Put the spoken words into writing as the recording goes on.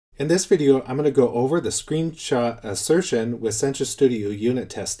In this video, I'm going to go over the screenshot assertion with Sencha Studio unit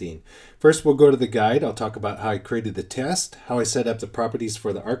testing. First, we'll go to the guide. I'll talk about how I created the test, how I set up the properties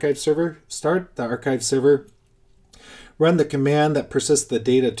for the archive server, start the archive server, run the command that persists the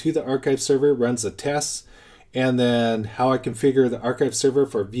data to the archive server, runs the tests, and then how I configure the archive server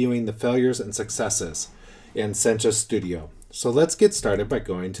for viewing the failures and successes in Sencha Studio. So let's get started by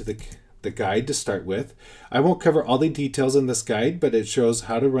going to the guide to start with. I won't cover all the details in this guide, but it shows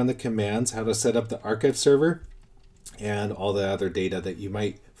how to run the commands, how to set up the archive server, and all the other data that you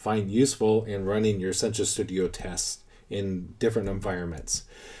might find useful in running your Sencha Studio tests in different environments.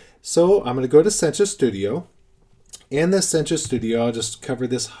 So I'm going to go to Sencha Studio. In this Sencha Studio, I'll just cover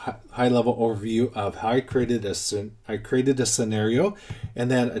this high-level overview of how I created a scenario and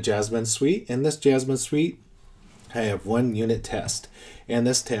then a Jasmine suite. In this Jasmine suite, I have one unit test. And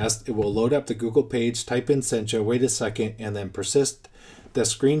this test, it will load up the Google page, type in Sencha, wait a second, and then persist the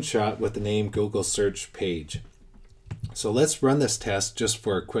screenshot with the name Google search page. So let's run this test just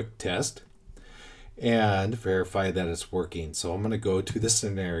for a quick test and verify that it's working. So I'm going to go to the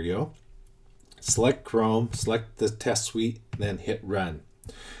scenario, select Chrome, select the test suite, then hit run.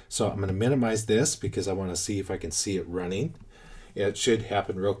 So I'm going to minimize this because I want to see if I can see it running. It should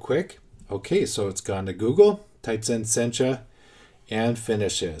happen real quick. Okay, so it's gone to Google, types in Sencha, and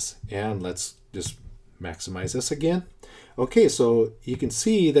finishes. And let's just maximize this again. Okay, so you can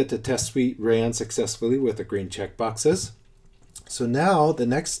see that the test suite ran successfully with the green check boxes. So now the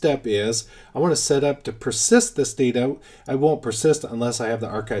next step is I want to set up to persist this data. I won't persist unless I have the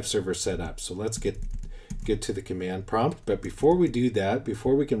archive server set up. So let's get to the command prompt. But before we do that,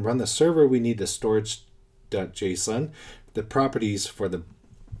 before we can run the server, we need the storage.json, the properties for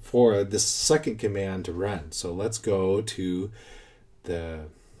this second command to run. So let's go to the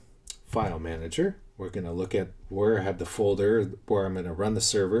file manager. We're going to look at where I have the folder where I'm going to run the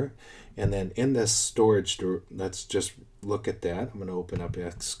server, and then in this storage, let's just look at that. I'm going to open up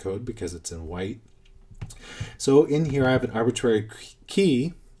Xcode because it's in white. So in here I have an arbitrary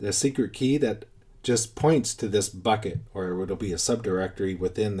key, the secret key that just points to this bucket, or it'll be a subdirectory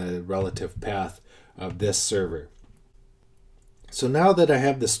within the relative path of this server. So now that I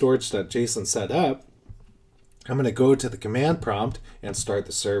have the storage.json set up, I'm going to go to the command prompt and start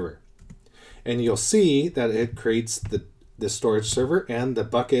the server. And you'll see that it creates the storage server and the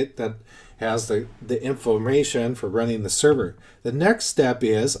bucket that has the information for running the server. The next step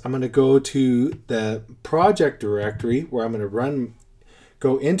is I'm going to go to the project directory where I'm going to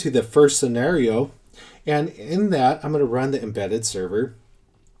go into the first scenario. And in that, I'm going to run the embedded server,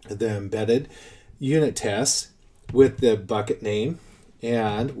 the embedded unit tests with the bucket name.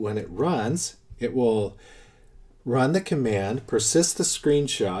 And when it runs, it will run the command, persist the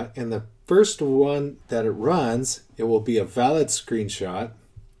screenshot, and the first one that it runs, it will be a valid screenshot.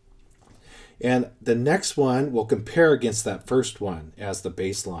 And the next one will compare against that first one as the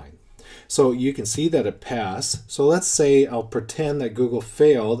baseline. So you can see that it passed. So let's say I'll pretend that Google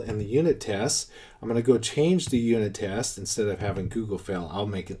failed in the unit test. I'm going to go change the unit test. Instead of having Google fail,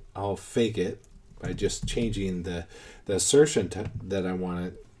 I'll fake it by just changing the assertion that I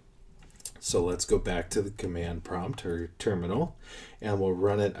wanted. So let's go back to the command prompt or terminal, and we'll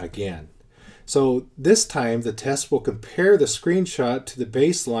run it again. So this time the test will compare the screenshot to the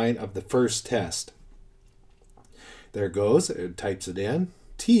baseline of the first test. There it goes. It types it in,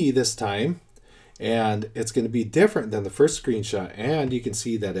 T this time, and it's going to be different than the first screenshot, and you can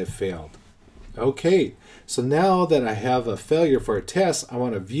see that it failed. Okay, so now that I have a failure for a test, I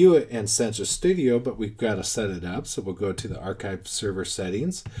want to view it in Sencha Studio, but we've got to set it up. So we'll go to the archive server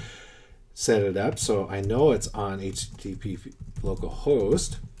settings, set it up so I know it's on HTTP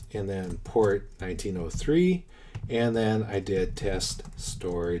localhost, and then port 1903, and then I did test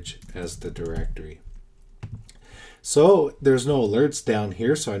storage as the directory. So there's no alerts down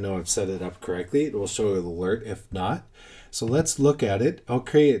here, so I know I've set it up correctly. It will show an alert if not. So let's look at it. I'll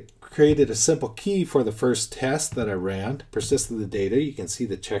created a simple key for the first test that I ran, persisted the data. You can see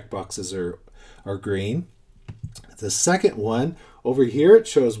the checkboxes are green. The second one, over here it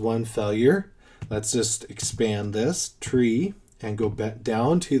shows one failure. Let's just expand this tree and go back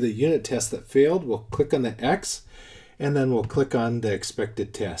down to the unit test that failed. We'll click on the X, and then we'll click on the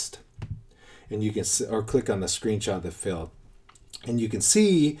expected test. And you can or click on the screenshot that failed. And you can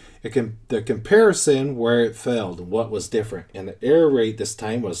see the comparison where it failed and what was different. And the error rate this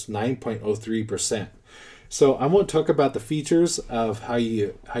time was 9.03%. So I won't talk about the features of how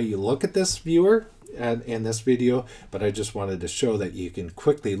you look at this viewer in this video, but I just wanted to show that you can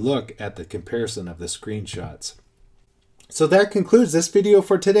quickly look at the comparison of the screenshots. So that concludes this video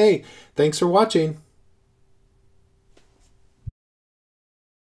for today. Thanks for watching.